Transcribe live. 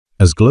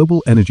As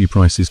global energy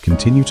prices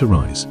continue to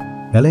rise,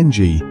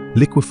 LNG,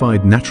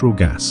 liquefied natural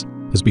gas,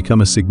 has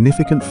become a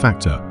significant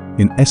factor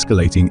in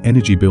escalating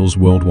energy bills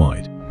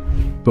worldwide.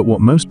 But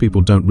what most people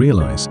don't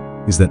realize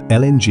is that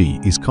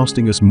LNG is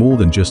costing us more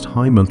than just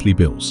high monthly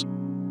bills.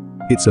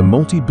 It's a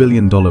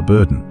multi-billion-dollar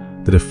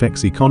burden that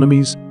affects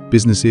economies,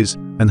 businesses,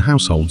 and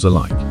households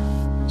alike.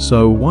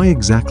 So why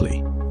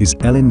exactly is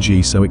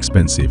LNG so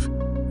expensive,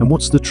 and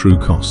what's the true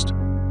cost?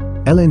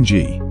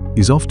 LNG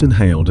is often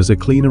hailed as a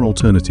cleaner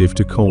alternative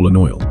to coal and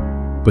oil,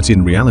 but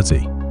in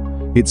reality,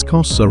 its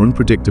costs are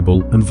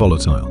unpredictable and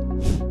volatile.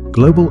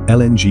 Global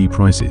LNG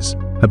prices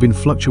have been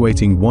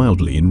fluctuating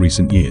wildly in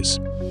recent years.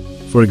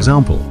 For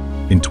example,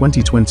 in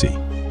 2020,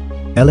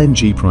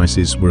 LNG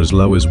prices were as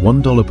low as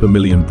 $1 per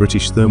million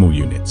British thermal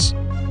units,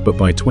 but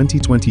by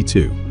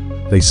 2022,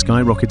 they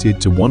skyrocketed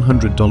to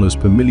 $100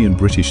 per million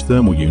British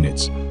thermal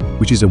units,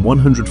 which is a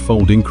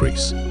 100-fold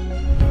increase.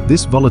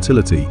 This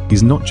volatility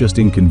is not just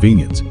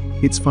inconvenient,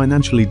 it's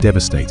financially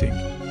devastating.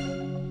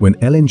 When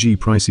LNG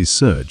prices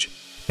surge,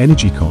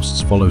 energy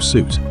costs follow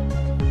suit.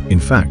 In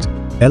fact,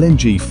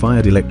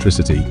 LNG-fired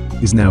electricity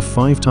is now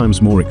 5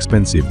 times more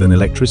expensive than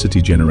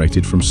electricity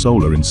generated from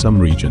solar in some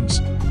regions,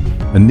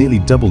 and nearly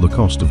double the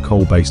cost of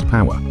coal-based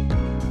power.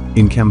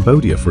 In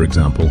Cambodia, for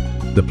example,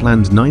 the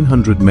planned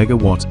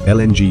 900-megawatt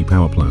LNG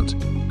power plant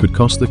could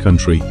cost the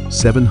country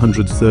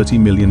 $730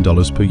 million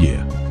per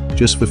year,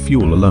 just for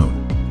fuel alone.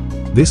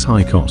 This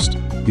high cost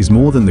is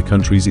more than the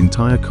country's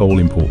entire coal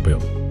import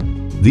bill.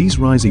 These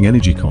rising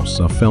energy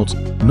costs are felt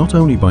not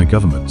only by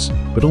governments,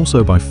 but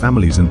also by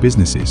families and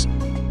businesses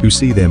who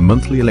see their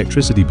monthly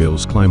electricity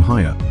bills climb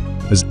higher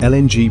as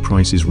LNG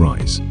prices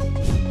rise.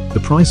 The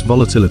price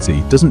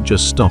volatility doesn't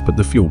just stop at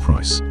the fuel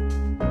price.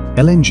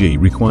 LNG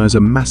requires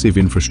a massive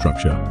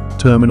infrastructure,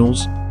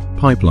 terminals,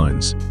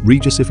 pipelines,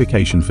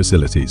 regasification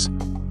facilities,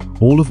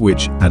 all of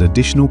which add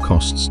additional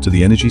costs to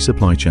the energy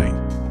supply chain.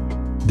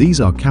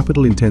 These are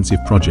capital-intensive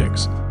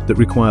projects that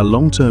require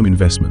long-term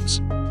investments,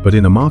 but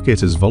in a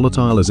market as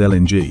volatile as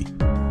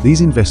LNG,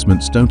 these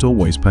investments don't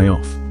always pay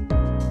off.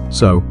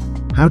 So,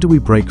 how do we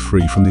break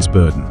free from this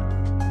burden?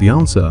 The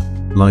answer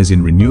lies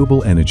in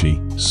renewable energy,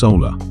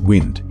 solar,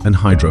 wind, and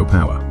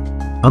hydropower.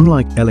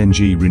 Unlike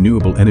LNG,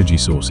 renewable energy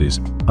sources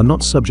are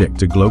not subject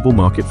to global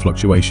market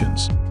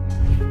fluctuations.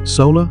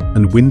 Solar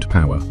and wind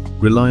power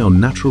rely on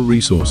natural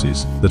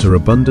resources that are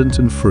abundant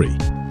and free,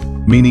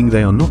 meaning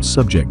they are not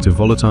subject to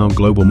volatile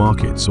global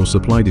markets or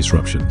supply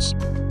disruptions.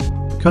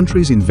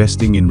 Countries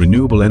investing in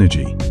renewable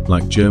energy,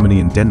 like Germany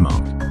and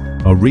Denmark,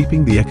 are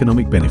reaping the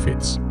economic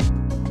benefits.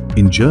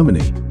 In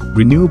Germany,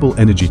 renewable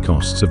energy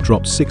costs have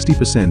dropped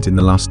 60% in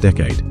the last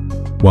decade,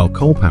 while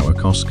coal power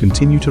costs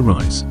continue to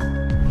rise.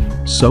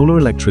 Solar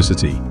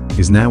electricity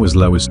is now as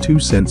low as 2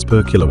 cents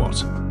per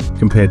kilowatt,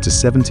 compared to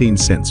 17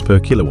 cents per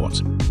kilowatt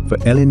for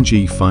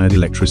LNG-fired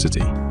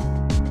electricity.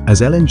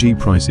 As LNG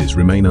prices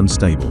remain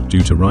unstable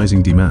due to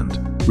rising demand,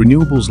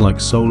 renewables like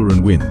solar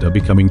and wind are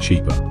becoming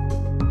cheaper.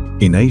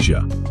 In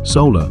Asia,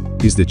 solar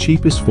is the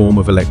cheapest form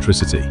of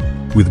electricity,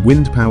 with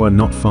wind power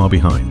not far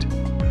behind.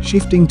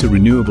 Shifting to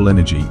renewable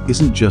energy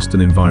isn't just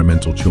an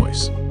environmental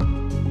choice.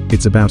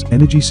 It's about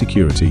energy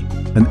security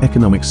and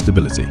economic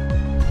stability.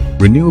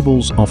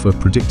 Renewables offer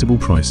predictable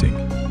pricing,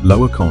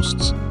 lower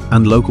costs,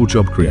 and local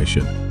job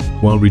creation,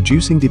 while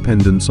reducing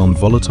dependence on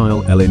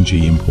volatile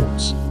LNG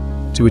imports.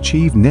 To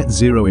achieve net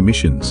zero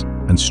emissions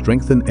and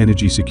strengthen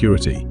energy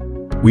security,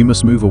 we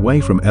must move away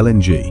from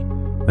LNG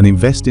and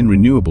invest in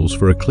renewables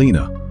for a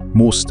cleaner,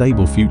 more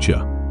stable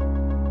future.